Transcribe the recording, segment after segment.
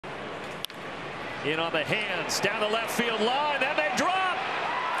In on the hands, down the left field line, and they drop.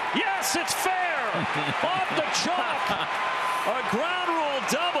 Yes, it's fair. Off the chalk. A ground rule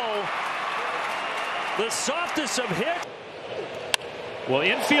double. The softest of hits. Well,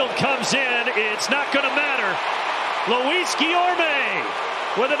 infield comes in. It's not going to matter. Luis Guillorme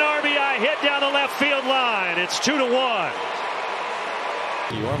with an RBI hit down the left field line. It's 2-1.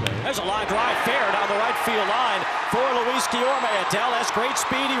 There's a line drive fair down the right field line for Luis Guillorme. Adele has great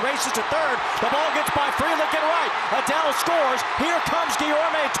speed. He races to third. The ball gets by Freeland and right. Adele scores. Here comes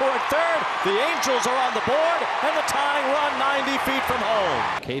Guillorme toward third. The Angels are on the board, and the tying run 90 feet from home.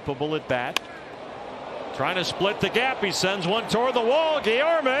 Capable at bat. Trying to split the gap. He sends one toward the wall.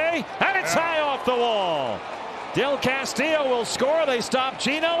 Guillorme, and it's high off the wall. Del Castillo will score. They stop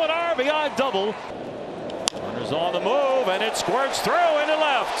Gino, an RBI double. Runners on the move, and it squirts through into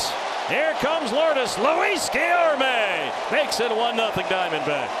left. Here comes Lourdes. Luis Guillorme makes it 1-0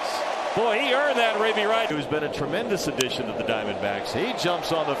 Diamondbacks. Boy, he earned that Raby right. Who's been a tremendous addition to the Diamondbacks. He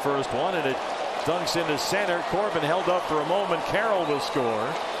jumps on the first one, and it dunks into center. Corbin held up for a moment. Carroll will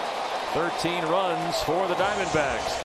score. 13 runs for the Diamondbacks.